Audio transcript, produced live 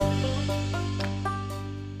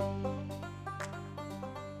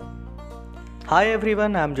Hi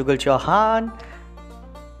everyone, I'm Jugal Chauhan,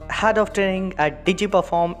 Head of Training at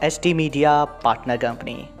DigiPerform ST Media Partner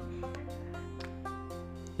Company.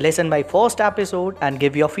 Listen my first episode and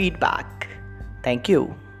give your feedback. Thank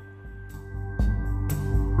you.